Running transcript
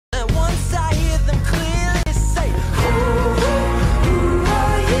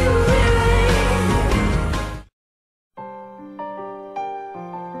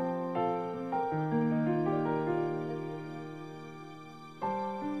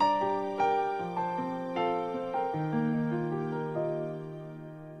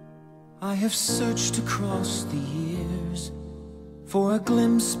I have searched across the years for a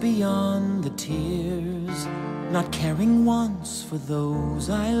glimpse beyond the tears, not caring once for those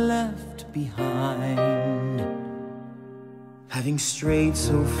I left behind. Having strayed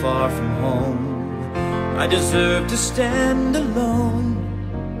so far from home, I deserve to stand alone.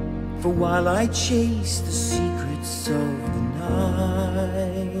 For while I chase the secrets of the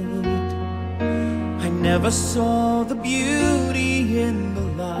night, I never saw the beauty in the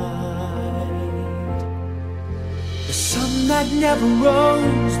light. The sun that never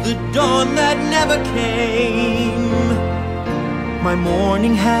rose, the dawn that never came. My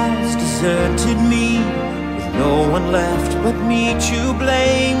morning has deserted me, with no one left but me to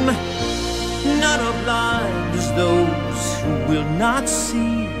blame. None are blind as those who will not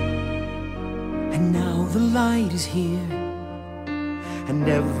see. And now the light is here, and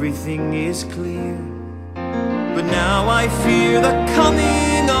everything is clear. But now I fear the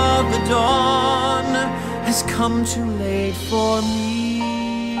coming of the dawn has come too late for me.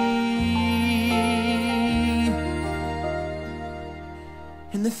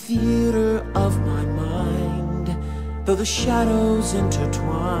 In the theater of my mind, though the shadows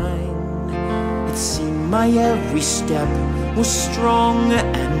intertwine, it seemed my every step was strong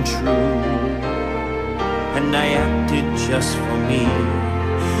and true. And I acted just for me,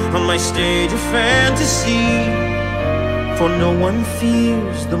 on my stage of fantasy. For no one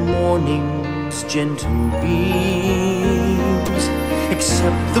fears the morning's gentle beams,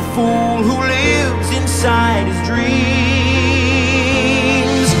 except the fool who lives inside his dreams.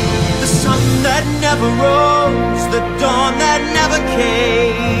 The sun that never rose, the dawn that never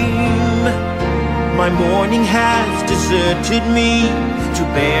came. My morning has deserted me, to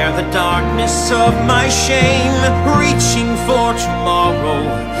bear the darkness of my shame. Reaching for tomorrow,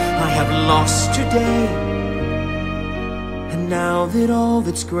 I have lost today. And now that all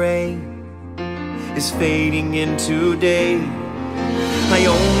that's gray is fading into day, I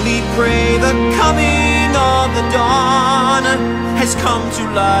only pray the coming of the dawn has come to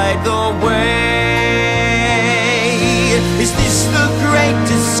light the way. Is this the great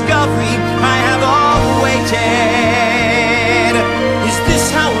discovery I have all awaited? Is this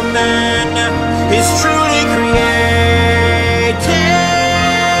how a man is truly created?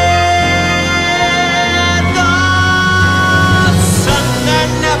 The sun that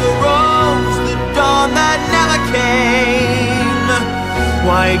never rose, the dawn that never came.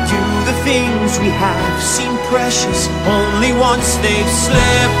 Why do the things we have seem precious only once they've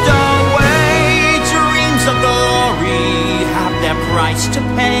slipped away? Dreams of glory have their price to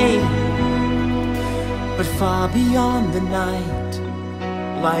pay, but far beyond the night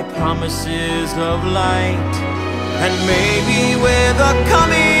lie promises of light. And maybe with the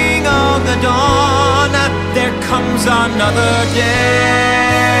coming of the dawn, there comes another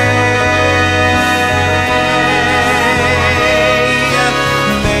day.